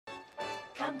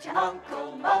to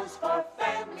Uncle Moe's for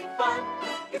family fun.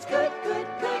 It's good, good,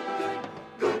 good, good,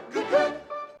 good, good, good.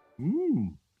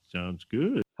 Sounds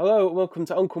good. Hello, and welcome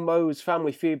to Uncle Moe's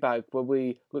Family Feedback, where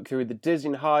we look through the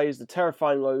dizzying highs, the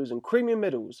terrifying lows, and creamy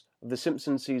middles of The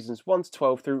Simpsons seasons 1 to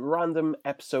 12 through random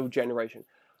episode generation.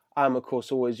 I'm, of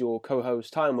course, always your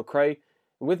co-host, Tyler McRae,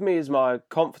 and with me is my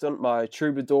confidant, my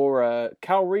troubadour,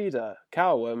 Cal Reader.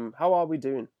 Cal, how are we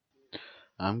doing?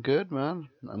 I'm good, man.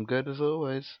 I'm good as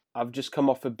always. I've just come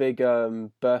off a big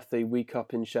birthday week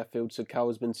up in Sheffield, so Cal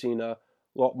has been seeing a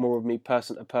lot more of me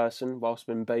person to person whilst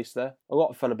I've been based there. A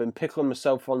lot of fun. I've been pickling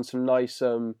myself on some nice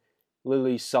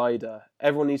Lily cider.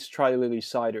 Everyone needs to try Lily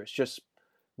cider. It's just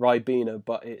Ribena,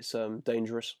 but it's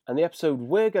dangerous. And the episode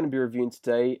we're going to be reviewing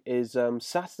today is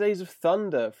Saturdays of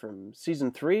Thunder from Season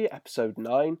 3, Episode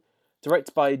 9.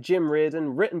 Directed by Jim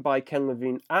Reardon, written by Ken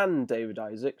Levine and David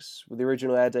Isaacs, with the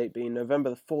original air date being November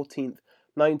the 14th,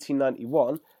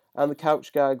 1991. And the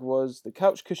couch gag was the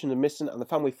couch cushions are missing and the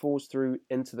family falls through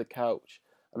into the couch.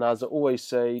 And as I always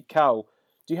say, Cal,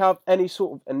 do you have any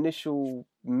sort of initial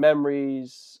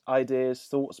memories, ideas,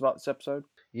 thoughts about this episode?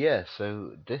 Yeah,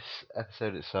 so this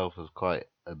episode itself was quite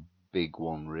a big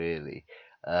one, really.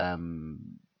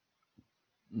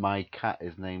 My cat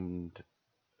is named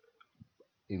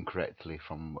incorrectly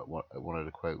from one of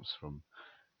the quotes from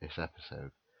this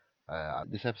episode.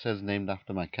 This episode is named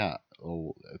after my cat,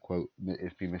 or a quote,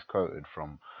 it's been misquoted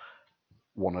from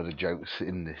one of the jokes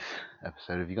in this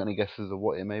episode. Have you got any guesses of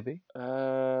what it may be?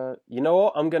 You know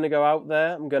what? I'm going to go out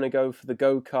there. I'm going to go for the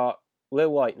go-kart.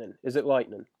 Lil Lightning. Is it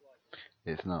Lightning?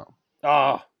 It's not.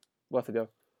 Ah, worth a go.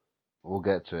 We'll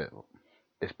get to it.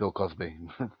 It's Bill Cosby.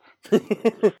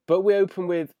 But we open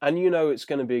with, and you know it's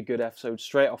going to be a good episode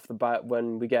straight off the bat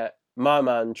when we get my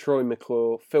man Troy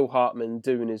McClure, Phil Hartman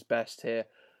doing his best here.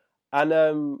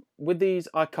 And with these,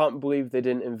 I can't believe they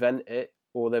didn't invent it,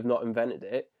 or they've not invented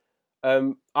it.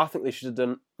 I think they should have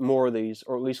done more of these,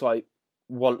 or at least like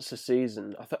once a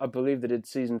season. I believe they did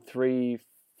season 3,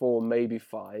 4, maybe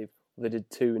 5. They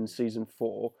did 2 in season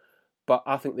 4. But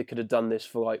I think they could have done this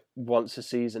for like once a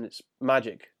season. It's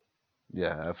magic.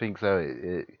 Yeah, I think so.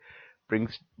 It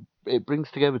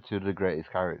brings together two of the greatest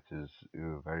characters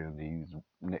who are very underused,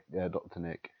 Dr.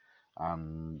 Nick,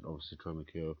 and obviously Troy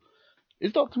McClure.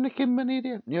 Is Dr. Nick in many of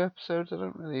the new episodes? He's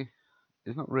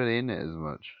not really in it as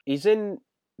much. He's in.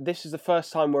 This is the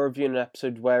first time we're reviewing an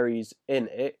episode where he's in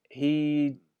it.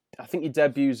 I think he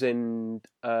debuts in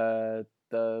the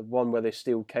one where they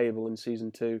steal Cable in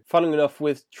season 2. Funnily enough,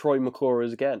 with Troy McClure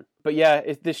as again. But yeah,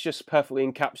 this just perfectly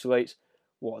encapsulates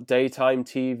what daytime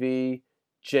TV,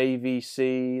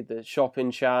 JVC, the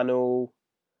shopping channel,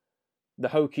 the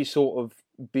hokey sort of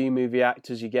B-movie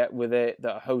actors you get with it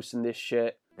that are hosting this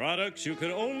shit. Products you could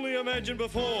only imagine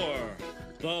before.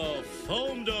 The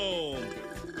Foam Dome.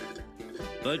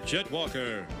 The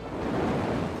Jetwalker.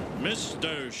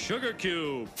 Mr. Sugar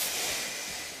Cube.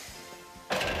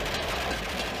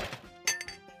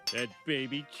 That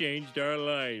baby changed our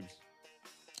lives.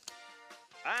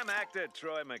 I'm actor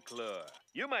Troy McClure.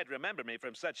 You might remember me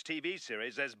from such TV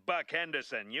series as Buck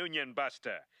Henderson, Union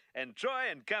Buster, and Troy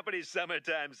and Company's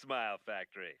Summertime Smile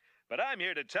Factory. But I'm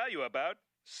here to tell you about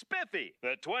Spiffy,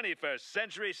 the 21st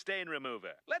century stain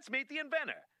remover. Let's meet the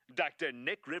inventor, Dr.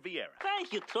 Nick Riviera.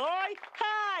 Thank you, Troy.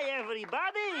 Hi, everybody.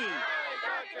 Hi,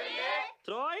 Dr. Nick.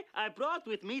 Troy, I brought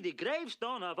with me the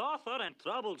gravestone of author and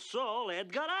troubled soul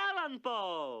Edgar Allan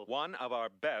Poe. One of our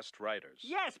best writers.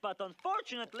 Yes, but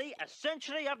unfortunately, a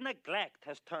century of neglect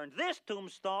has turned this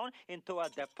tombstone into a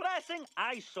depressing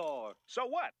eyesore. So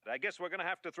what? I guess we're going to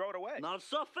have to throw it away. Not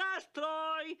so fast,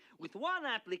 Troy. With one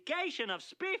application of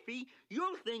Spiffy,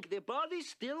 you'll think the body's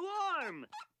still warm.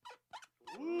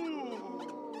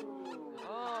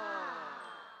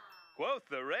 Quoth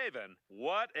the Raven,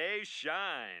 what a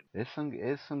shine. It's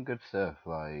some good stuff.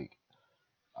 Like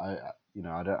I've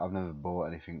never bought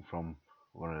anything from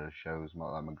one of the shows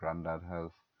like my granddad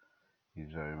has.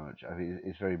 He's very much. I think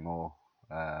it's very more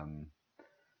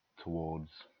towards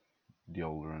the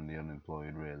older and the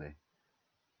unemployed, really.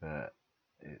 But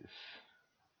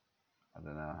I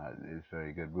don't know. It's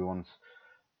very good. We once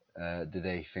did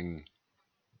a thing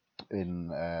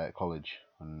in college,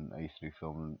 and I used to do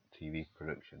film and TV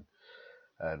production,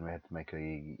 and we had to make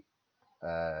a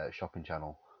shopping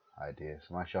channel idea.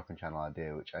 So my shopping channel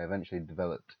idea, which I eventually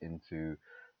developed into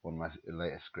one of my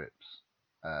later scripts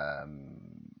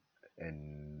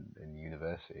in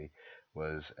university,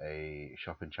 was a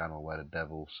shopping channel where the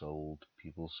devil sold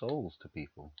people's souls to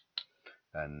people.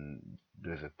 And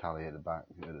there's a tally at the back,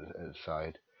 at the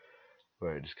side,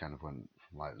 where it just kind of went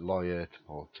from like lawyer to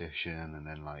politician, and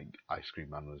then like Ice Cream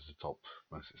Man was the top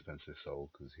most expensive soul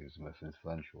because he was the most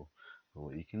influential for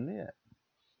what you can get.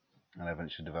 And I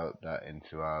eventually developed that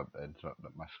into my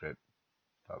script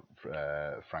about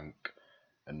Frank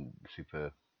and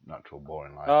supernatural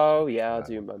boring life. Oh yeah, I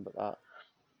do remember that.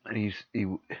 And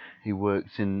he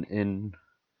works in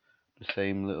the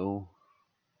same little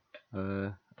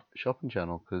shopping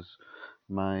channel because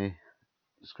my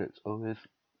scripts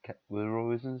were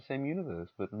always in the same universe,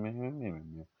 but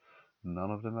none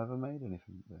of them ever made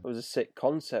anything. It was a sick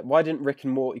concept. Why didn't Rick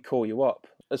and Morty call you up?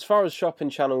 As far as shopping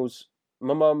channels,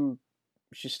 my mum,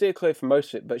 she steered clear for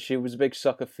most of it, but she was a big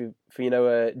sucker for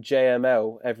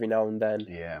JML every now and then.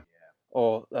 Yeah.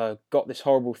 Or got this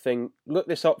horrible thing. Look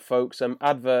this up, folks.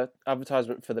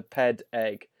 Advertisement for the Ped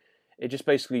egg. It just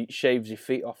basically shaves your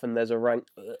feet off, and there's a rank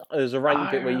bit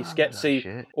where you get to see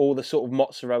all the sort of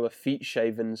mozzarella feet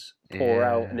shavings pour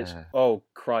out, and it's oh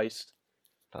Christ.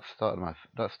 That started my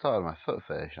foot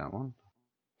fetish, that one.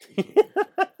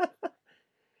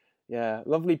 Yeah,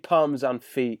 lovely palms and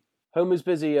feet. Homer's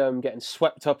busy getting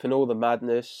swept up in all the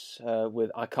madness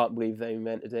with I can't believe they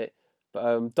invented it.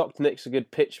 But Dr. Nick's a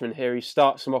good pitchman here. He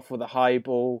starts them off with a high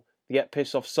ball. They get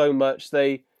pissed off so much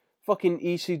they fucking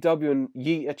ECW and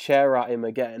yeet a chair at him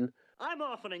again. I'm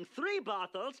offering 3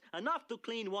 bottles, enough to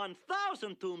clean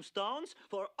 1,000 tombstones,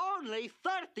 for only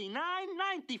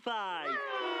 $39.95.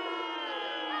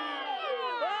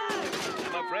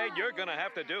 I'm afraid you're gonna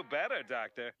have to do better,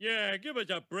 Doctor. Yeah, give us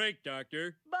a break,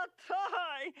 Doctor. But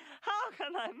Toy, how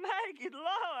can I make it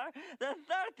lower than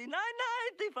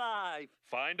 $39.95?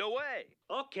 Find a way.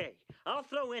 Okay, I'll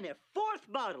throw in a 4th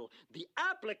bottle, the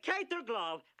applicator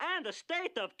glove, and a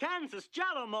state of Kansas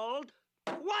Jello mold.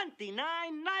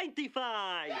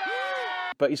 $29.95.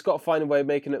 But he's got to find a way of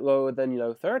making it lower than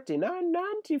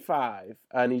 $39.95,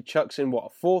 and he chucks in a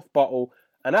 4th bottle,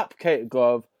 an applicator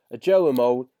glove, a Jello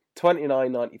mold,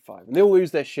 $29.95, and they all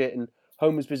lose their shit. And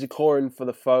Homer's busy clawing for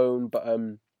the phone, but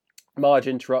Marge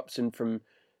interrupts him from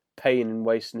paying and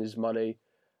wasting his money.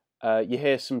 You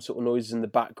hear some sort of noises in the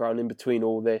background. In between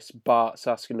all this, Bart's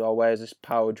asking, "Oh, where's this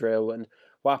power drill? And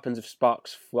what happens if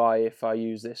sparks fly if I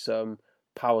use this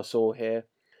power saw here?"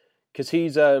 Because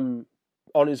he's on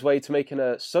his way to making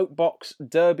a soapbox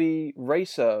derby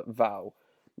racer vow.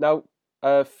 Now,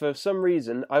 for some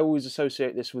reason, I always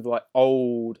associate this with like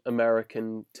old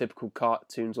American typical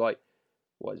cartoons, like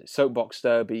what is it? Soapbox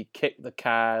derby, kick the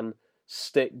can,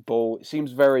 stick ball. It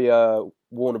seems very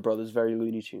Warner Brothers, very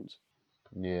Looney Tunes.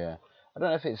 Yeah, I don't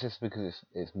know if it's just because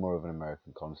it's more of an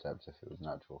American concept. If it was an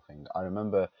actual thing, I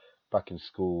remember back in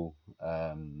school,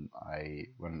 when I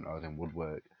was in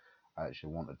woodwork, I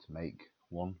actually wanted to make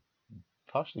one,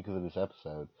 partially because of this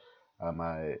episode.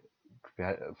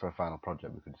 For a final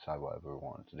project, we could decide whatever we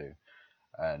wanted to do,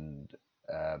 and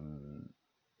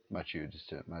my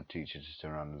teacher just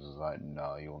turned around and was like,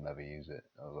 "No, you'll never use it."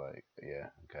 I was like, "Yeah,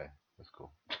 okay, that's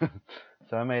cool."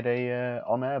 So I made a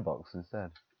on-air box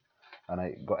instead, and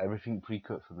I got everything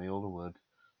pre-cut for me, all the wood.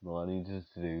 All I needed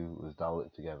to do was dowel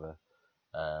it together.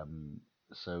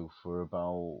 So for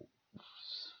about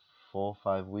 4 or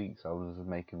 5 weeks, I was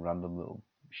making random little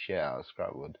shit out of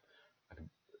scrap wood, like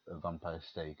a vampire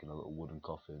steak and a little wooden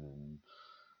coffin and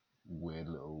weird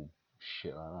little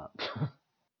shit like that.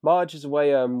 Marge is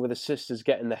away with her sisters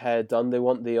getting the hair done. They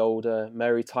want the old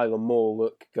Mary Tyler Moore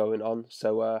look going on.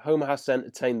 So Homer has to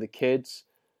entertain the kids.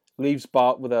 Leaves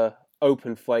Bart with a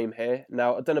open flame here.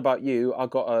 Now, I don't know about you, I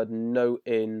got a note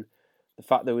in the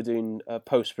fact they were doing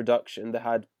post-production. They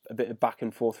had a bit of back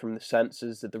and forth from the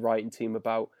censors, the writing team,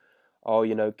 about,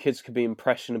 kids could be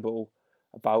impressionable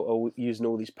about using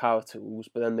all these power tools.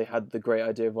 But then they had the great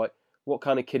idea of, like, what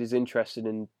kind of kid is interested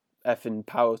in effing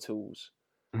power tools?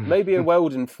 Maybe a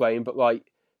welding flame, but like,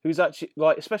 who's actually,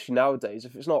 like, especially nowadays,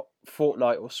 if it's not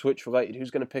Fortnite or Switch related, who's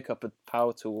going to pick up a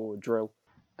power tool or a drill?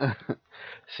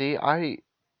 See, I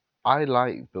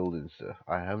like building stuff.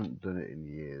 I haven't done it in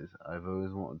years. I've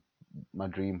always wanted, my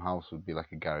dream house would be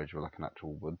like a garage with like an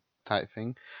actual wood type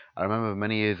thing. I remember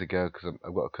many years ago, because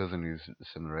I've got a cousin who's a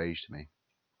similar age to me,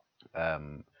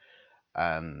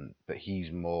 but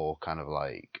he's more kind of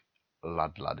like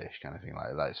laddish kind of thing,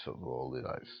 like he likes football, he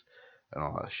likes and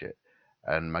all that shit.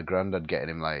 And my granddad getting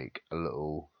him like a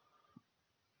little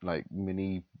like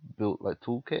mini built like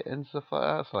toolkit and stuff like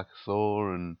that, so like a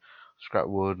saw and scrap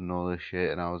wood and all this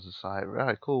shit. And I was just like,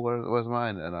 right, cool, where's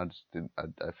mine? And I just didn't.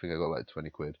 I think I got like 20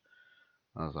 quid.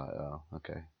 I was like, oh,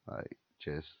 okay, like,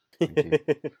 cheers, thank you.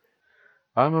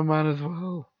 I'm a man as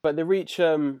well. But they reach,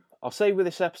 I'll say with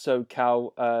this episode,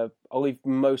 Cal, I'll leave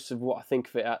most of what I think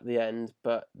of it at the end,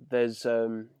 but there's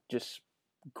just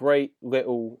great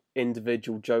little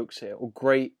individual jokes here, or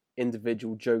great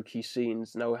individual jokey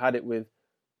scenes. Now we had it with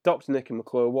Dr. Nick and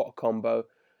McClure, what a combo.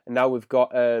 And now we've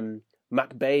got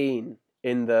McBain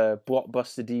in the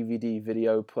Blockbuster DVD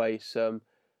video place. Do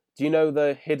you know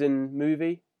the hidden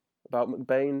movie about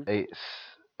McBain? It's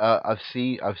I've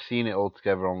seen it all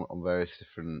together on various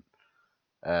different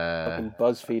Fucking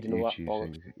BuzzFeed and all that YouTube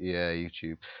bollocks. things. Yeah,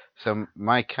 YouTube. So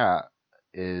my cat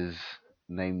is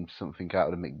named something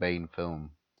out of the McBain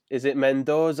film. Is it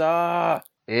Mendoza?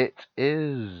 It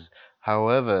is.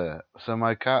 However, so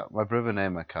my brother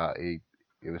named my cat. It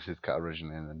was his cat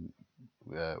originally, and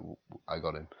then I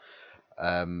got him.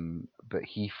 But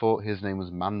he thought his name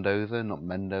was Mendoza, not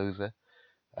Mendoza.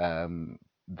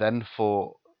 Then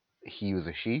thought he was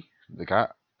a she, the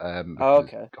cat. Oh,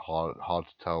 okay. Hard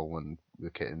to tell when the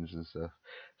kittens and stuff.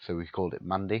 So we called it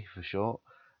Mandy for short.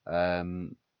 But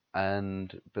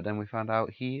then we found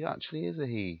out he actually is a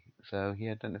he. So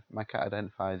my cat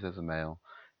identifies as a male.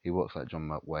 He walks like John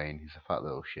McWayne. He's a fat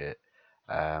little shit.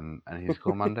 And he's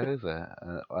called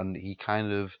Mendoza. And he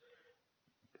kind of,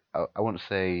 I won't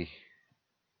say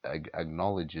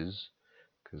acknowledges,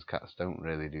 because cats don't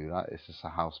really do that. It's just a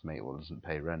housemate who doesn't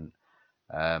pay rent.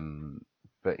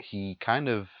 But he kind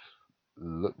of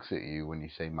looks at you when you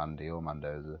say Mandy or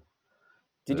Mendoza.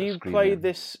 Did you play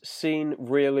this scene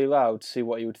really loud to see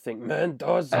what you would think?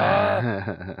 Mendoza!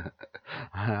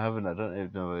 I haven't. I don't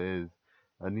even know what it is.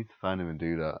 I need to find him and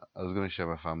do that. I was going to show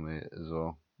my family as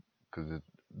well, because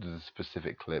there's a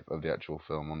specific clip of the actual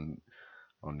film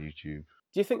on YouTube.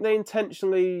 Do you think they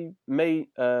intentionally meant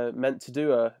to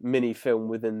do a mini film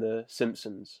within The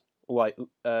Simpsons? Like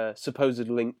supposed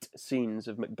linked scenes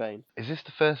of McBain? Is this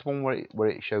the first one where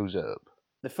it shows up?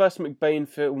 The first McBain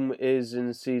film is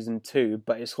in season 2,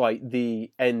 but it's like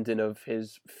the ending of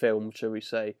his film, shall we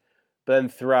say. But then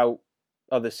throughout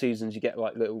other seasons, you get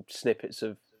like little snippets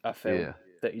of a film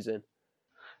that he's in.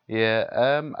 Yeah,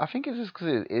 I think it's just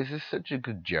because it's just such a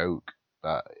good joke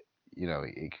that,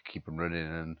 it could keep on running,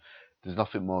 and there's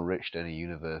nothing more rich than a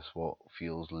universe what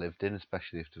feels lived in,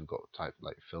 especially if they've got type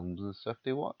like films and stuff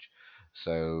they watch.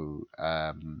 So,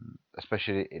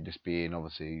 especially it just being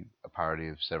obviously a parody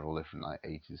of several different like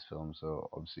 80s films. So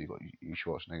obviously you got your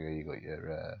Schwarzenegger, you got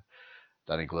your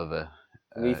Danny Glover,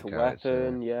 Lethal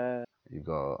Weapon, yeah. You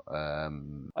got.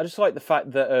 I just like the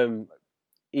fact that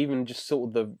even just sort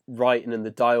of the writing and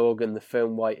the dialogue in the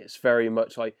film, like it's very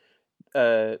much like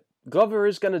Glover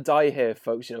is gonna die here,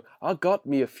 folks. I got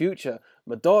me a future.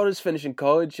 My daughter's finishing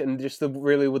college, and just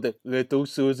really with the little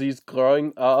Susie's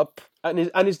growing up, and his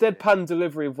deadpan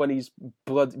delivery of when he's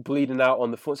bleeding out on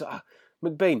the floor. So,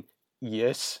 McBain,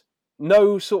 yes,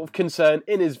 no sort of concern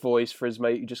in his voice for his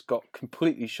mate who just got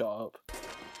completely shot up.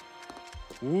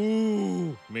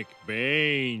 Ooh,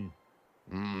 McBain.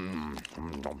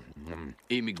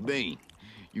 Hey, McBain,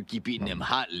 you keep eating them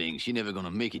hot links, you're never gonna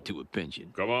make it to a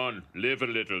pension. Come on, live a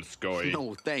little, Scoy.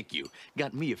 No, thank you.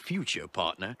 Got me a future,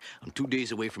 partner. I'm 2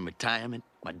 days away from retirement.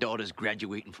 My daughter's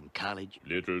graduating from college.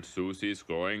 Little Susie's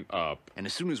growing up. And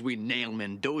as soon as we nail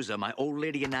Mendoza, my old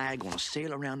lady and I are gonna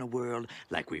sail around the world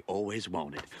like we always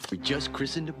wanted. We just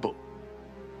christened the boat.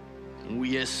 Oh,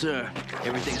 yes, sir.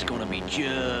 Everything's gonna be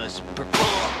just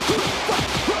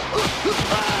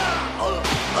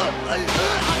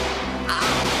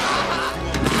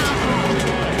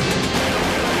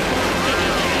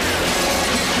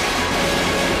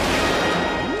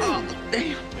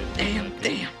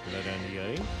Damn.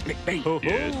 McBain. Ho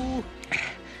ho!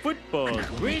 Football's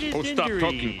greatest injury. Stop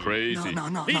talking crazy.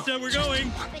 No. Lisa, we're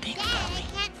going. But Dad, I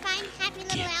can't find Happy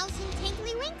Little Alice and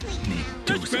Tinkly Winkly now.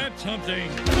 Let's grab something.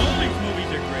 All these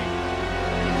movies are great.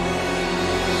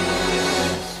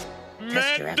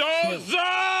 Mendoza!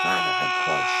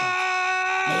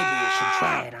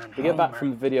 We get back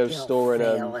from the video store,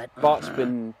 and Bart's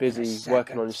been busy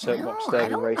working on his soapbox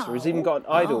derby racer. He's even got an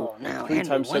idol,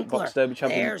 3-time soapbox derby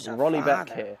champion Ronnie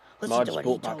Beck here. Marge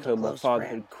brought back home her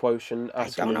fatherhood quotient,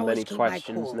 asking him many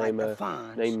questions. Name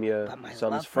your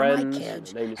son's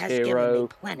friends, name his hero,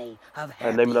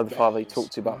 and name another father he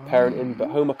talked to about parenting. But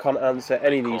Homer can't answer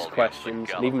any of these questions,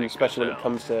 and even especially when it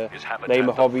comes to name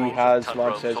a hobby he has,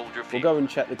 Marge says, we'll go and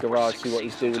check the garage, see what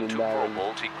he's doing in there.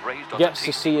 And he gets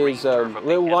to see his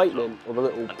little lightning, or the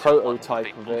little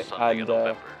prototype of it,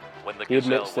 and he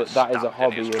admits that is a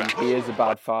hobby, and he is a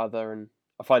bad father. And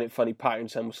I find it funny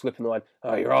Pattinson was slipping the line,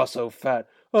 oh, you're all so fat.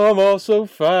 I'm also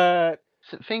fat.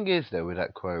 So the thing is, though, with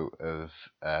that quote of,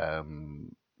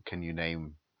 can you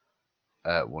name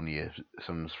one of your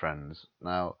son's friends?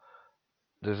 Now,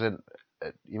 you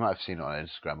might have seen it on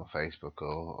Instagram or Facebook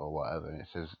or whatever, and it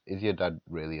says, is your dad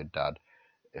really a dad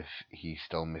if he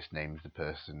still misnames the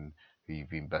person who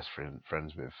you've been best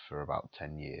friends with for about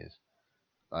 10 years?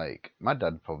 like, my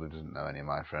dad probably doesn't know any of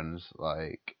my friends.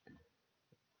 Like,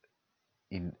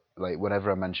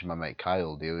 whenever I mention my mate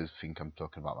Kyle, they always think I'm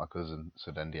talking about my cousin.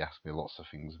 So then they ask me lots of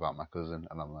things about my cousin,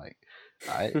 and I'm like,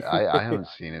 I haven't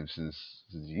seen him since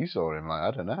you saw him. Like,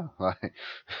 I don't know. Like,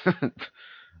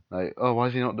 like, oh, why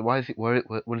is he not? Why is he? When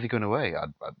is he going away?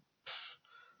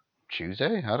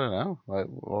 Tuesday? I don't know. Like,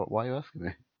 why are you asking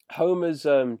me? Homer's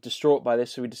distraught by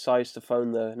this, so he decides to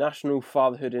phone the National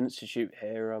Fatherhood Institute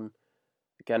here.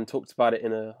 Again, talked about it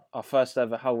in our first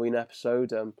ever Halloween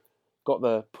episode. Got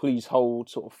the please hold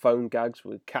sort of phone gags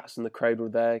with Cats in the Cradle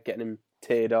there, getting him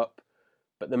teared up.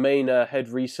 But the main head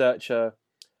researcher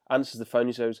answers the phone.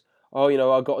 He says, oh,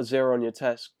 I got a 0 on your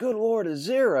test. Good Lord, a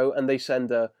 0? And they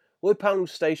send a wood panel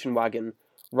station wagon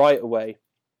right away.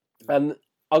 And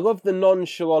I love the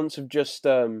nonchalance of just,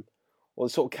 or the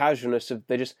sort of casualness of,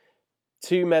 they just,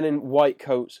 2 men in white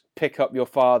coats pick up your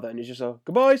father, and he's just like,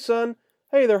 goodbye, son.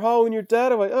 Hey, they're hauling your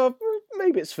dad away. Oh,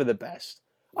 maybe it's for the best.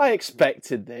 I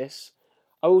expected this.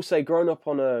 I will say, growing up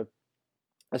on a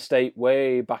estate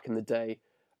way back in the day,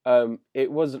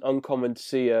 it wasn't uncommon to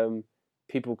see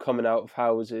people coming out of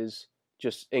houses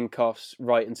just in cuffs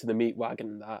right into the meat wagon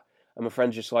and that. And my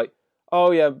friend's just like,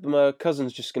 oh yeah, my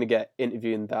cousin's just going to get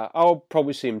interviewing that. I'll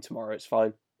probably see him tomorrow, it's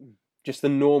fine. Just the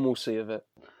normalcy of it.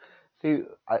 See,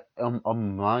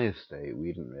 on my estate,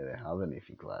 we didn't really have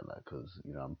anything like that because,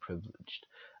 I'm privileged.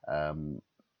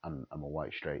 I'm a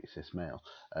white, straight, cis male.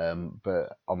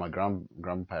 But on my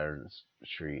grandparents'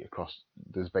 street,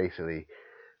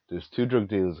 there's 2 drug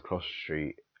dealers across the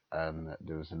street, and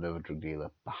there was another drug dealer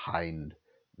behind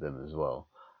them as well.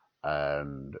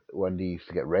 And when they used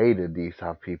to get raided, they used to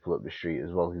have people up the street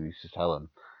as well who used to tell them.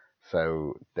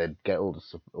 So they'd get all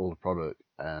the product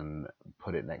and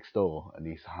put it next door, and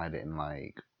they used to hide it in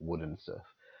like wood and stuff.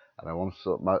 And I once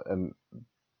saw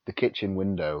the kitchen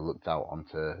window looked out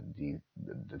onto the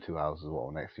 2 houses that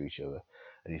were next to each other,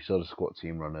 and you saw the squad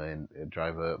team run in,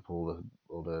 drive up, all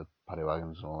the paddy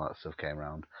wagons and all that stuff came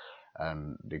around,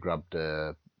 and they grabbed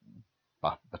a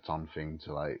baton thing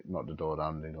to like knock the door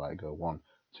down, and they like go 1,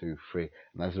 2, 3,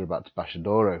 and as they're about to bash the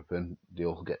door open,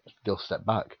 they'll step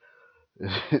back.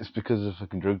 It's because a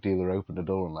fucking drug dealer opened the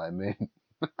door and let him in.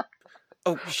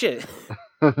 Oh shit!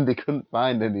 They couldn't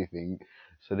find anything,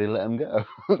 so they let him go.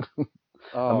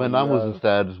 And my nan was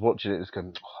instead just watching it, just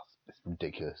going, oh, it's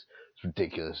ridiculous. It's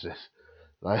ridiculous. This,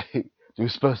 like, you were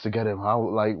supposed to get him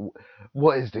out. Like,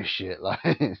 what is this shit? Like,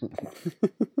 National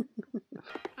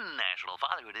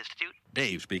Fatherhood Institute.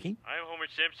 Dave speaking. I'm Homer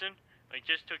Simpson. I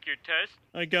just took your test.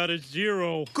 I got a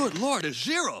 0. Good Lord, a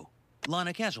 0.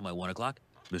 Lana, cancel my 1 o'clock.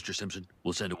 Mr. Simpson,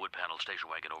 we'll send a wood panel station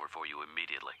wagon over for you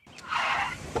immediately.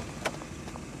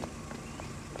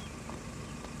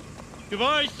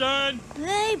 Goodbye, son.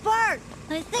 Hey, Bart!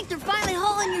 I think they're finally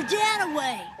hauling your dad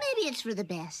away. Maybe it's for the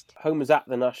best. Homer's at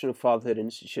the National Fatherhood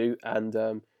Institute,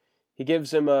 and he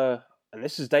gives him and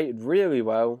this is dated really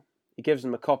well, he gives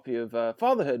him a copy of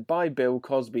Fatherhood by Bill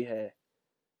Cosby here.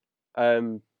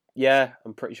 Yeah,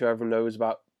 I'm pretty sure everyone knows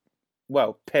about,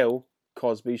 well, Pill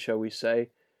Cosby, shall we say.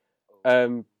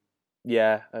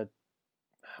 Yeah,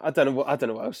 I don't know what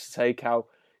else to say, Cal.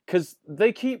 Because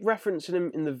they keep referencing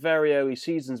him in the very early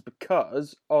seasons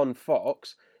because on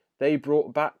Fox they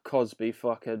brought back Cosby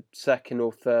for like a second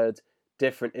or third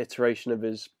different iteration of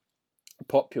his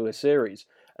popular series,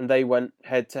 and they went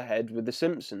head to head with The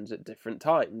Simpsons at different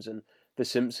times, and The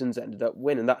Simpsons ended up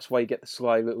winning. That's why you get the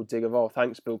sly little dig of, oh,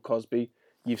 thanks Bill Cosby,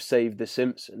 you've saved The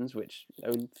Simpsons, which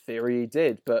in theory he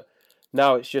did. But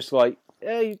now it's just like,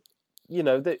 hey,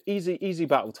 the easy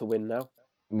battle to win now.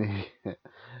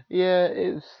 Yeah,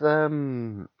 it's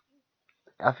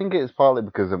I think it's partly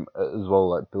because as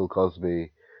well, like Bill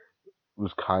Cosby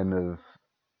was kind of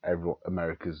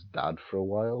America's dad for a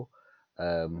while.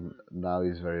 Now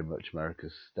he's very much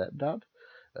America's stepdad.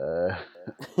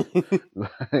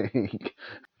 Like,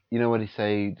 when they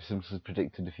say The Simpsons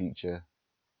predicted the future?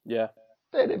 Yeah.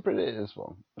 They didn't predict this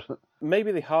one.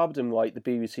 Maybe they harbored him like the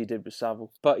BBC did with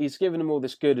Savile. But he's giving him all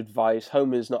this good advice.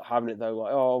 Homer's not having it though,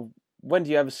 like, oh, when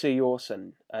do you ever see your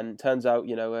son? And it turns out,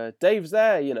 Dave's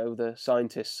there, the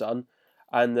scientist's son,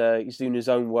 and he's doing his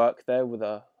own work there with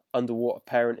underwater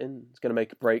parenting. He's going to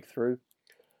make a breakthrough.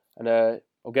 And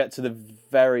I'll get to the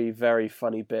very, very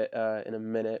funny bit in a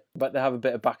minute. But they have a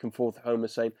bit of back and forth. Homer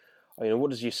saying, oh, what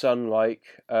does your son like?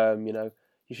 You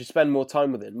should spend more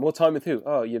time with him. More time with who?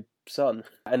 Oh, your son.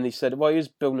 And he said, well, he was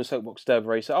building a soapbox derby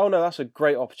race. Oh, no, that's a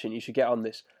great opportunity. You should get on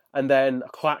this. And then a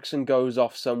klaxon goes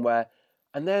off somewhere.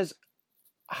 And there's...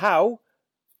 How?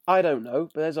 I don't know,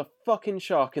 but there's a fucking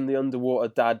shark in the underwater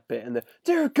dad bit, and the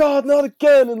dear God, not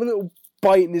again, and a little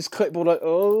bite in his clipboard, like,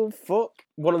 oh fuck.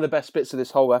 one of the best bits of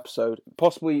this whole episode.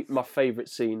 Possibly my favourite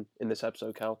scene in this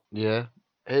episode, Cal. Yeah,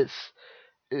 it's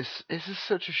just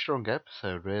such a strong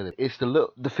episode, really. It's the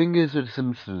thing is with The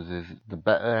Simpsons is the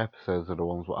better episodes are the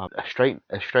ones that have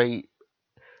a straight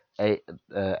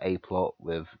A plot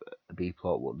with a B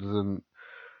plot. What doesn't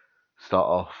start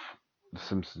off The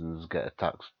Simpsons get a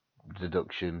tax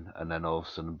deduction and then all of a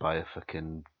sudden buy a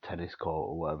fucking tennis court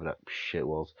or whatever that shit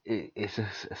was. It's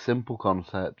a simple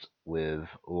concept with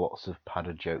lots of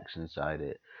padded jokes inside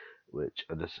it, which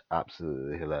are just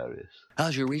absolutely hilarious.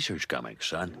 How's your research coming,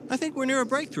 son? I think we're near a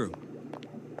breakthrough.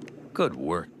 Good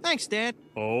work. Thanks, Dad.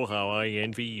 Oh, how I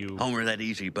envy you. Homer, that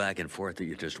easy back and forth that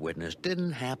you just witnessed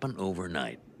didn't happen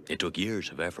overnight. It took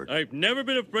years of effort. I've never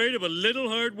been afraid of a little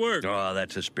hard work. Oh,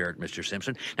 that's the spirit, Mr.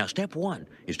 Simpson. Now, step one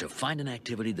is to find an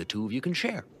activity the two of you can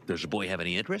share. Does the boy have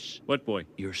any interests? What boy?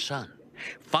 Your son.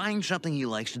 Find something he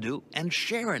likes to do and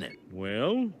share in it.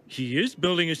 Well, he is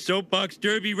building a soapbox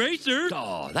derby racer.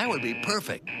 Oh, that would be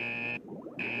perfect.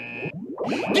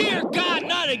 Dear God,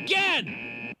 not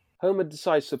again! Homer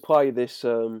decides to apply this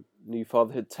new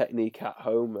fatherhood technique at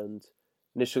home, and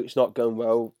initially it's not going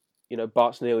well. You know,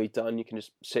 Bart's nearly done. You can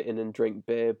just sit in and drink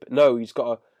beer. But no, he's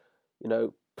got to, you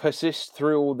know, persist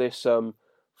through all this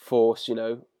force. You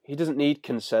know, he doesn't need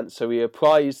consent, so he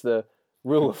applies the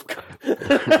rule of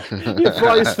he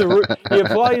applies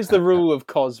the rule of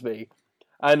Cosby,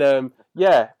 and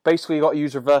basically you got to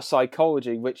use reverse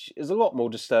psychology, which is a lot more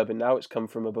disturbing now. It's come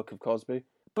from a book of Cosby,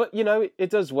 but you know it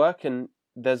does work, and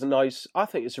there's I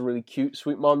think it's a really cute,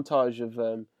 sweet montage of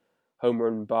Homer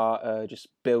and Bart just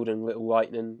building Little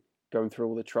Lightning, going through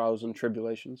all the trials and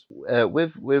tribulations.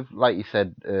 With like you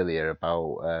said earlier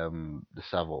about the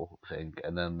Savile thing,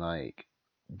 and then like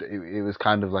it was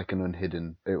kind of like an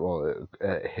unhidden,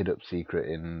 a hid up secret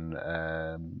in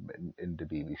the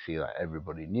BBC. Like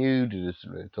everybody knew, they just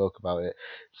didn't really talk about it,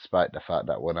 despite the fact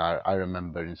that when I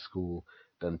remember in school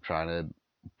them trying to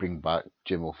bring back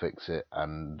Jim Will Fix It,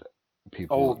 and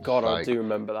people. Oh God, like, I do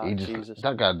remember that. Jesus,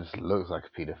 that guy just looks like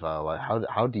a paedophile. Like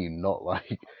how do you not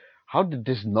like? How did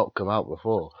this not come out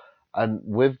before? And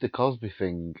with the Cosby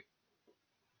thing,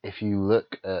 if you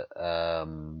look at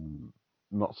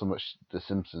not so much The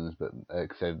Simpsons, but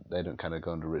cause they don't kind of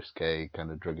go into risque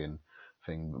kind of drugging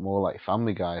thing, but more like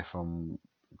Family Guy from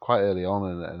quite early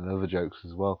on, and other jokes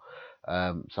as well,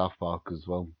 South Park as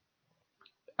well.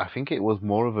 I think it was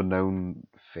more of a known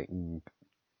thing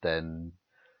than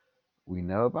we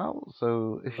know about.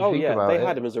 So if you think about it, they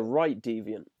had him as a right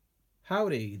deviant.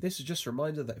 Howdy, this is just a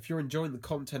reminder that if you're enjoying the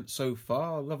content so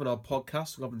far, loving our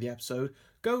podcast, loving the episode,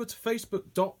 go over to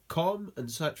facebook.com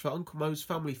and search for Uncle Mo's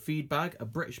Family Feedbag, a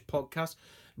British podcast,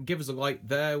 and give us a like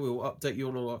there. We will update you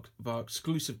on all of our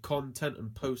exclusive content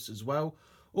and posts as well.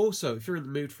 Also, if you're in the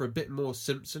mood for a bit more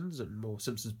Simpsons and more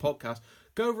Simpsons podcasts,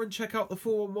 go over and check out the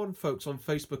 411 folks on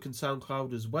Facebook and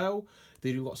SoundCloud as well.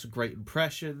 They do lots of great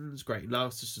impressions, great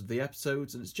analysis of the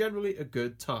episodes, and it's generally a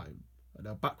good time. And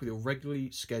now back with your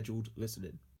regularly scheduled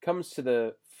listening. Comes to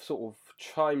the sort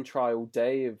of time trial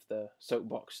day of the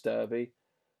Soapbox Derby,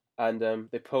 and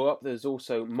they pull up. There's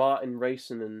also Martin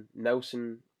racing and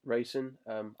Nelson racing.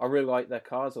 I really like their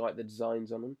cars. I like the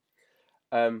designs on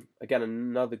them. Again,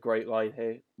 another great line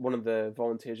here. One of the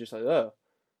volunteers just like, oh,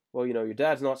 well, you know, your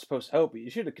dad's not supposed to help you. You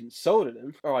should have consulted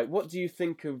him. All right, what do you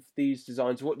think of these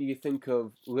designs? What do you think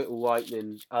of Little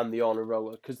Lightning and the Honor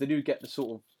Roller? Because they do get the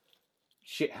sort of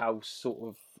shithouse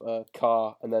sort of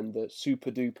car, and then the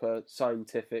super duper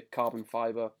scientific carbon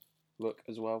fiber look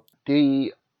as well.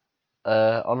 The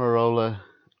Honor Roller,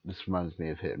 this reminds me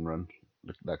of Hit and Run,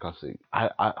 that classic. I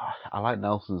like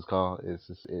Nelson's car. It's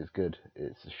good.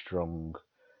 It's a strong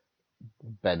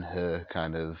Ben-Hur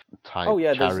kind of type. Oh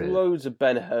yeah, chariot. There's loads of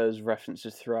Ben-Hur's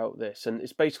references throughout this, and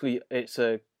it's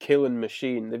a killing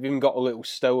machine. They've even got a little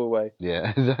stowaway.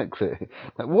 Yeah, exactly.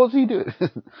 Like, what's he doing?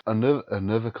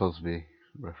 another Cosby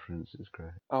reference is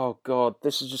great. Oh God,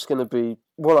 this is just going to be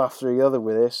one after the other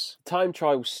with this. Time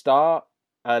trials start,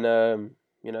 and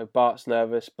you know, Bart's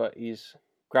nervous, but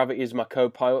Gravity is my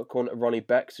co-pilot, according to Ronnie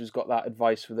Bex, who's got that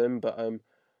advice with him. But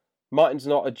Martin's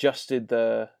not adjusted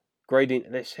the gradient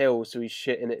of this hill, so he's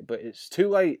shitting it. But it's too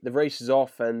late. The race is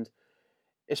off, and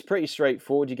it's pretty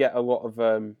straightforward. You get a lot of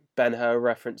Ben-Hur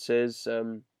references.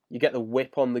 You get the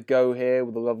whip on the go here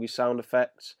with the lovely sound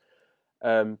effects.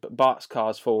 But Bart's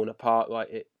car's falling apart. Like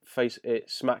it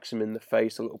smacks him in the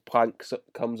face. A little plank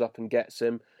comes up and gets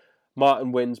him.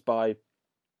 Martin wins by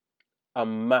a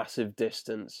massive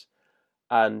distance,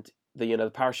 and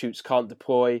the parachutes can't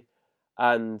deploy.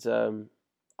 And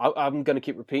I'm going to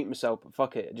keep repeating myself, but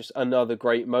fuck it, just another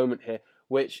great moment here.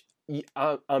 Which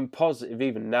I'm positive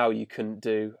even now you couldn't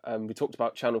do. We talked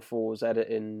about Channel 4's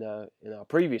editing in our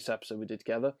previous episode we did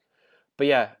together. But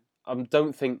yeah, I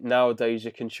don't think nowadays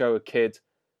you can show a kid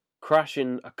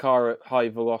crashing a car at high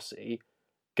velocity,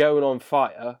 going on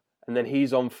fire, and then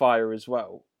he's on fire as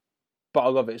well. But I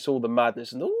love it. It's all the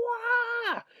madness and the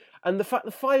wah! And the fact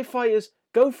the firefighters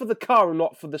go for the car and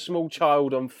not for the small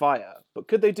child on fire. But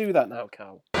could they do that now,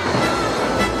 Cal?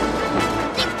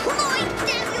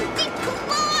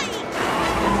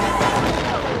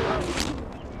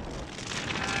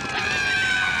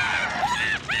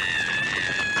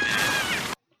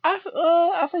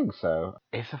 I think so.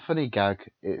 It's a funny gag.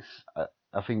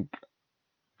 I think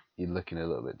you're looking a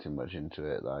little bit too much into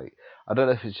it. Like, I don't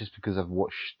know if it's just because I've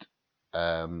watched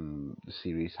the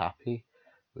series Happy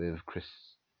with Chris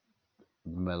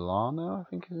Milano, I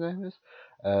think his name is.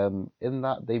 In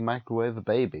that they microwave a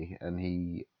baby and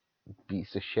he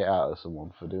beats the shit out of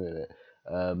someone for doing it.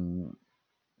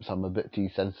 So I'm a bit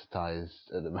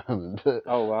desensitized at the moment. But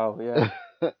oh wow, yeah.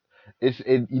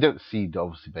 You don't see the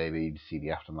obviously baby, you see the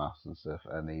aftermath and stuff,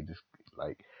 and he just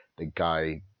like the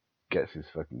guy gets his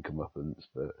fucking comeuppance.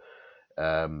 But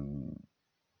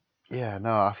yeah, no,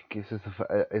 I think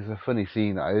it's a funny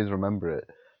scene. I always remember it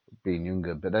being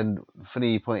younger. But then,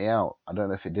 funny you point out, I don't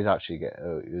know if it did actually it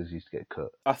was used to get cut.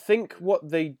 I think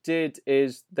what they did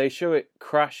is they show it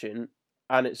crashing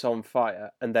and it's on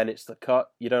fire, and then it's the cut.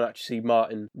 You don't actually see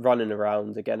Martin running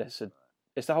around again.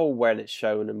 It's the whole when it's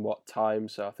shown and what time,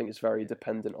 so I think it's very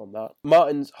dependent on that.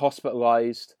 Martin's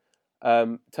hospitalised.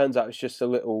 Turns out it's just a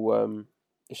little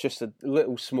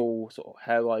small sort of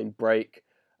hairline break.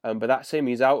 But that's him,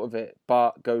 he's out of it.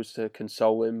 Bart goes to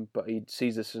console him, but he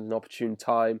sees this as an opportune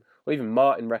time. Or even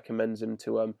Martin recommends him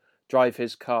to drive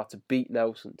his car to beat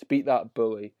Nelson, to beat that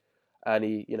bully. And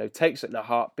he, takes it in a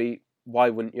heartbeat. Why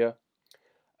wouldn't you?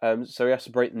 So he has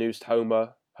to break the news to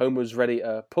Homer. Homer's ready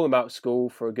to pull him out of school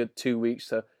for a good 2 weeks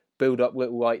to build up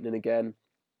Little Lightning again.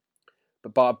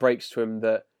 But Bart breaks to him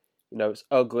that, it's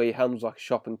ugly, handles like a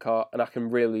shopping cart, and I can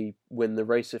really win the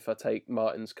race if I take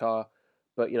Martin's car.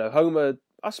 But, Homer,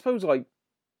 I suppose like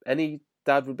any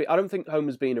dad would be, I don't think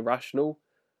Homer's being irrational.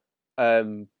 I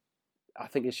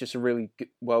think it's just a really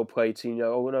well played scene.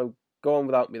 Go on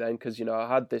without me then, because, I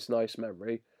had this nice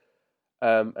memory.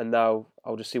 And now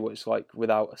I'll just see what it's like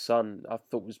without a son. I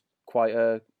thought it was quite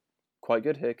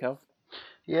good here, Cal.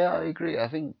 Yeah, I agree. I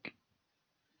think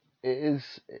it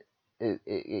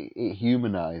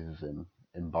humanises him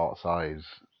in Bart's eyes,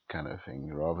 kind of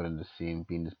thing, rather than just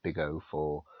being this big O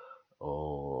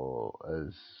or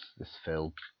as this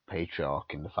failed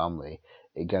patriarch in the family.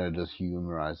 It kind of does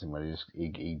humorise him when he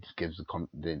just gives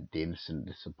the innocent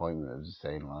disappointment of just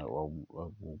saying like, well,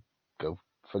 go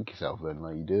fuck yourself then,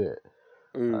 like you do it.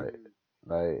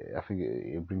 Like I think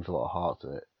it brings a lot of heart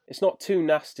to it. It's not too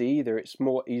nasty either. It's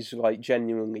more he's like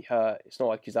genuinely hurt. It's not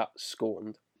like he's that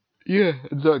scorned. Yeah,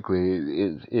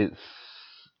 exactly.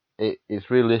 It's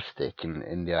realistic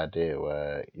in the idea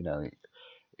where you're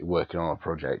working on a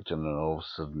project and then all of a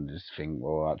sudden just think,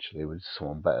 well, actually, we're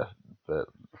someone better. But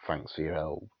thanks for your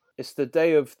help. It's the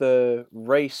day of the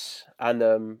race,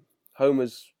 and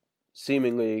Homer's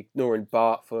seemingly ignoring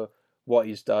Bart for what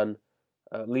he's done.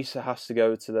 Lisa has to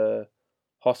go to the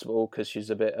hospital because she's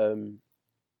a bit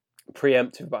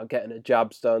preemptive about getting her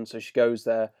jabs done, so she goes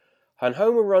there. And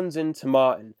Homer runs into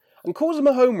Martin and calls him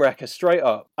a homewrecker straight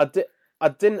up. I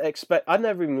didn't expect. I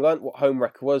never even learnt what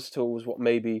homewrecker was till it was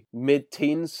maybe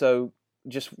mid-teens. So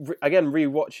just again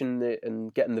rewatching it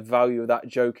and getting the value of that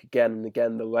joke again and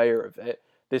again, the layer of it.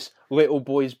 This little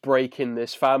boy's breaking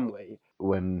this family.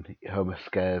 When Homer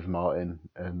scares Martin,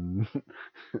 and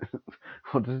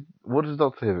what does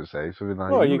Dr. Hibbert say? Something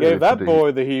like, "Oh, you gave that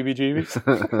boy the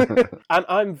heebie-jeebies." And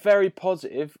I'm very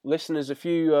positive, listeners. If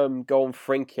you go on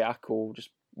Frinkiac or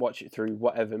just watch it through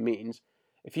whatever means,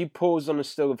 if you pause on a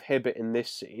still of Hibbert in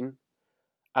this scene,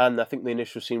 and I think the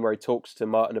initial scene where he talks to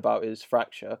Martin about his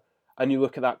fracture, and you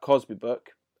look at that Cosby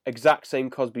book, exact same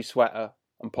Cosby sweater.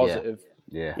 I'm positive.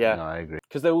 Yeah, no, I agree.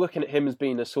 Because they were looking at him as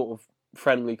being a sort of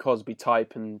friendly Cosby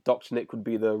type, and Dr. Nick would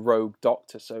be the rogue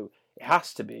doctor, so it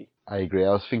has to be. I agree. I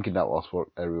was thinking that whilst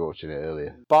rewatching it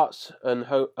earlier. Bart and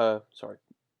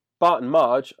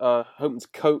Marge are hoping to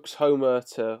coax Homer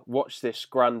to watch this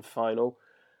grand final,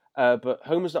 but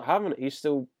Homer's not having it. He's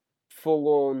still full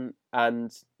on,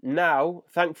 and now,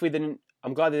 thankfully,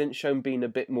 I'm glad they didn't show him being a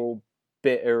bit more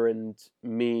bitter and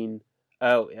mean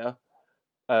earlier,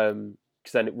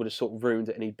 because then it would have sort of ruined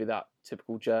it, and he'd be that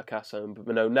typical jerk-ass Homer.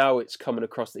 But no, now it's coming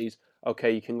across that he's,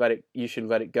 okay, you should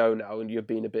let it go now, and you're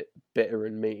being a bit bitter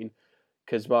and mean,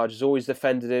 because Marge has always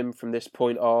defended him from this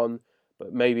point on,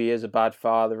 but maybe he is a bad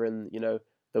father, and,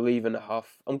 the leave and a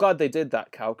huff. I'm glad they did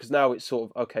that, Cal, because now it's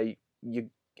sort of, okay, you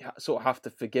sort of have to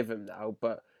forgive him now,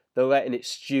 but they're letting it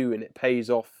stew and it pays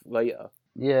off later.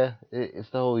 Yeah, it's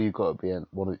the whole you've got to be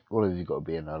what have you got to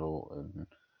be an adult, and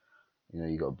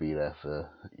you got to be there for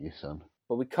your son.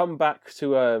 But we come back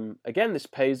to again. This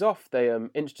pays off. They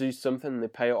introduce something, and they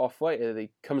pay it off later. He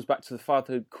comes back to the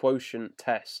fatherhood quotient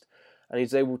test, and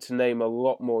he's able to name a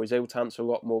lot more. He's able to answer a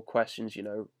lot more questions.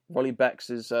 Ronnie Beck's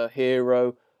his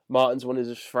hero. Martin's one of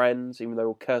his friends, even though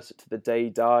he'll curse it to the day he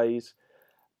dies.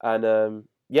 And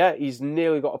he's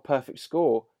nearly got a perfect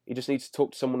score. He just needs to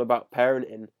talk to someone about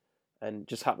parenting. And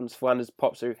just happens Flanders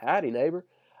pops through, howdy neighbour.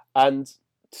 And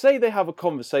to say they have a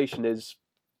conversation is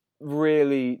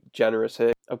really generous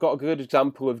here. I've got a good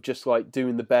example of just like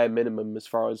doing the bare minimum as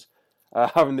far as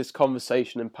having this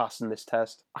conversation and passing this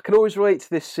test. I can always relate to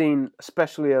this scene,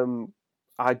 especially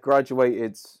I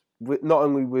graduated not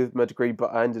only with my degree,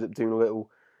 but I ended up doing a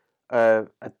little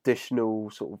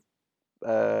additional sort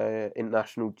of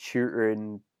international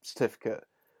tutoring certificate,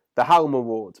 the Hallam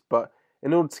Award. But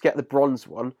in order to get the bronze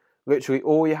one, literally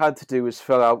all you had to do was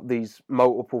fill out these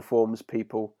multiple forms,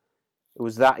 people. It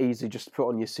was that easy just to put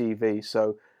on your CV.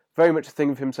 So very much a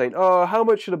thing of him saying, oh,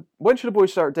 when should a boy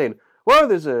start dating? Well,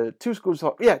 there's 2 schools.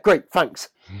 Yeah, great, thanks.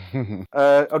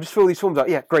 I'll just fill these forms out.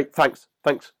 Yeah, great, thanks.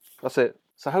 That's it.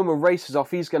 So Homer races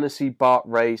off. He's going to see Bart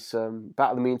race. But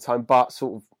in the meantime, Bart's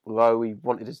sort of low. He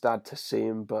wanted his dad to see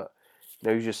him, but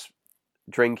he's just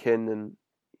drinking, and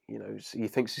he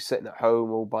thinks he's sitting at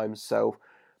home all by himself.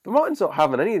 But Martin's not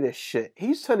having any of this shit.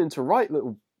 He's turned into a right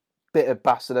little bitter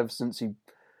bastard ever since he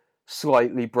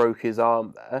slightly broke his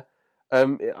arm there.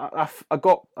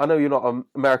 I know you're not an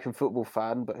American football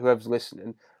fan, but whoever's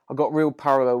listening, I got real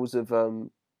parallels of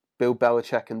Bill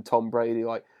Belichick and Tom Brady.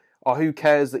 Like, who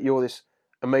cares that you're this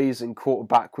amazing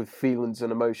quarterback with feelings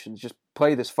and emotions? Just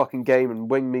play this fucking game and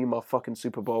win me my fucking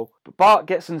Super Bowl. But Bart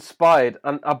gets inspired,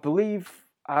 and I believe,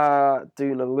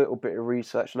 doing a little bit of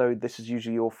research, I know this is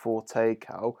usually your forte,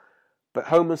 Cal, but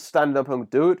Homer's standing up and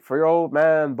do it for your old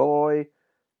man, boy.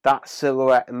 That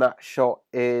silhouette and that shot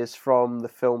is from the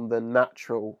film The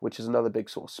Natural, which is another big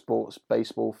sort of sports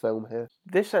baseball film here.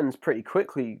 This ends pretty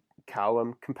quickly,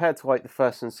 Cal, compared to like the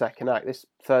first and second act. This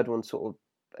third one sort of,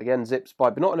 again, zips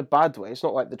by, but not in a bad way. It's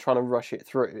not like they're trying to rush it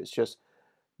through. It's just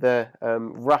they're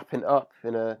wrapping up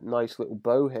in a nice little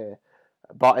bow here.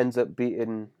 Bart ends up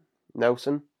beating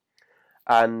Nelson,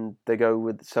 and they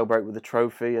celebrate with the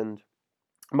trophy, and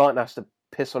Martin has to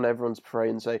piss on everyone's parade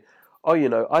and say,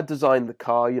 oh, I designed the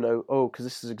car, because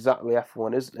this is exactly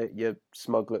F1, isn't it, you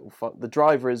smug little fuck. The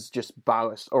driver is just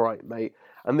ballast. All right, mate.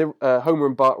 And Homer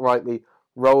and Bart rightly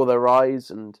roll their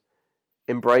eyes and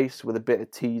embrace with a bit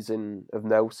of teasing of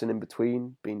Nelson in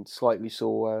between, being slightly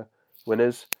sore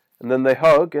winners. And then they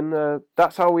hug, and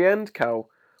that's how we end, Cal.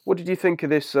 What did you think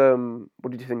of this? What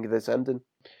did you think of this ending?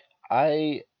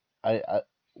 I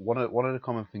one of the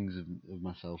common things of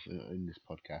myself in this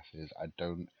podcast is I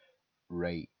don't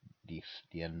rate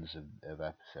the ends of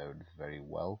episodes very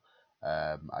well.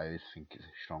 I always think it's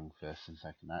a strong first and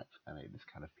second act, and it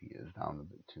just kind of peters down a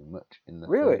bit too much in the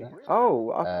really. Third act.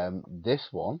 Oh, okay. This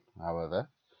one, however,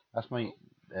 that's my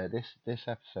this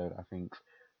episode. I think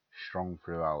strong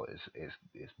throughout.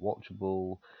 It's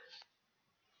watchable.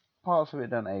 Parts of it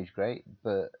don't age great,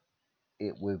 but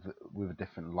it with a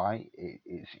different light,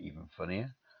 it's even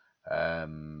funnier.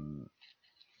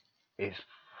 It's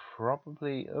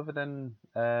probably, other than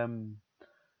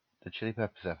the Chili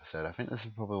Peppers episode, I think this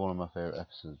is probably one of my favourite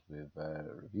episodes we've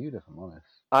reviewed, if I'm honest.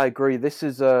 I agree. This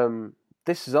is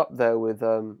up there with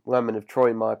Lemon of Troy,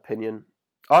 in my opinion.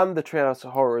 And the Treehouse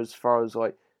of Horror as far as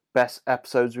like best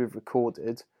episodes we've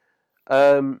recorded.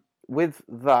 With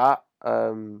that,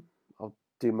 I'll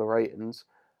do my ratings.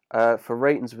 For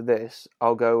ratings with this,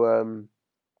 I'll go.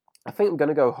 I think I'm going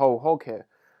to go whole hog here.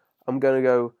 I'm going to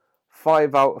go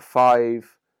 5 out of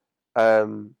 5.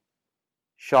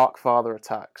 Shark Father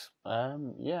attacks.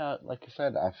 Yeah, like I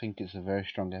said, I think it's a very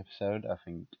strong episode. I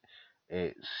think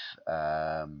it's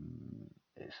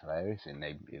hilarious.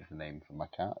 It's the name for my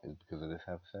cat is because of this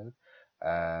episode.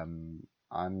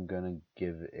 I'm gonna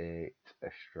give it a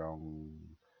strong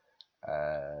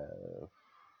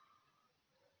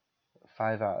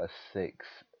 5 out of 6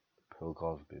 Bill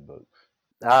Cosby books.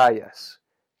 Ah, yes.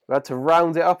 We had to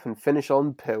round it up and finish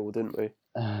on Pill, didn't we?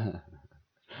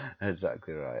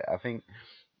 Exactly right. I think,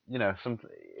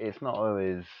 it's not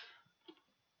always,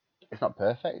 it's not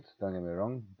perfect, don't get me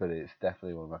wrong, but it's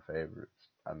definitely one of my favourites,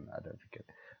 and I don't think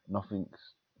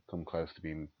nothing's come close to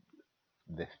being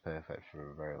this perfect for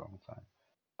a very long time.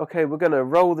 Okay, we're going to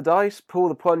roll the dice, pull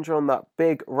the plunger on that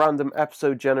big random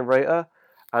episode generator,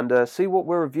 and see what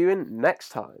we're reviewing next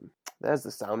time. There's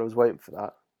the sound. I was waiting for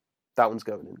that. That one's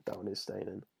going in. That one is staying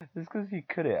in. It's because you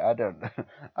cut it.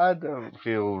 I don't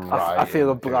feel right. I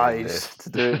feel in doing obliged this. to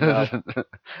do it now.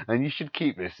 And you should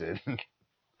keep this in.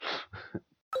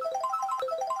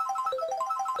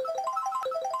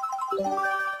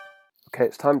 Okay,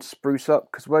 it's time to spruce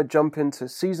up because we're jumping to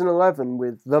season 11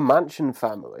 with The Mansion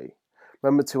Family.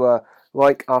 Remember to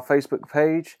like our Facebook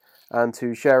page and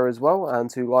to share as well, and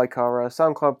to like our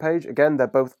SoundCloud page. Again, they're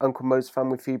both Uncle Mo's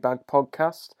Family Feedback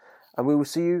podcast. And we will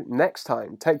see you next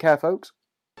time. Take care, folks.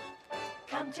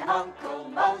 Come to Uncle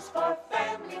Mo's for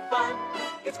family fun.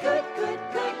 It's good, good,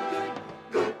 good, good,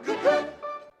 good, good,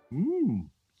 good.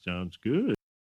 Sounds good.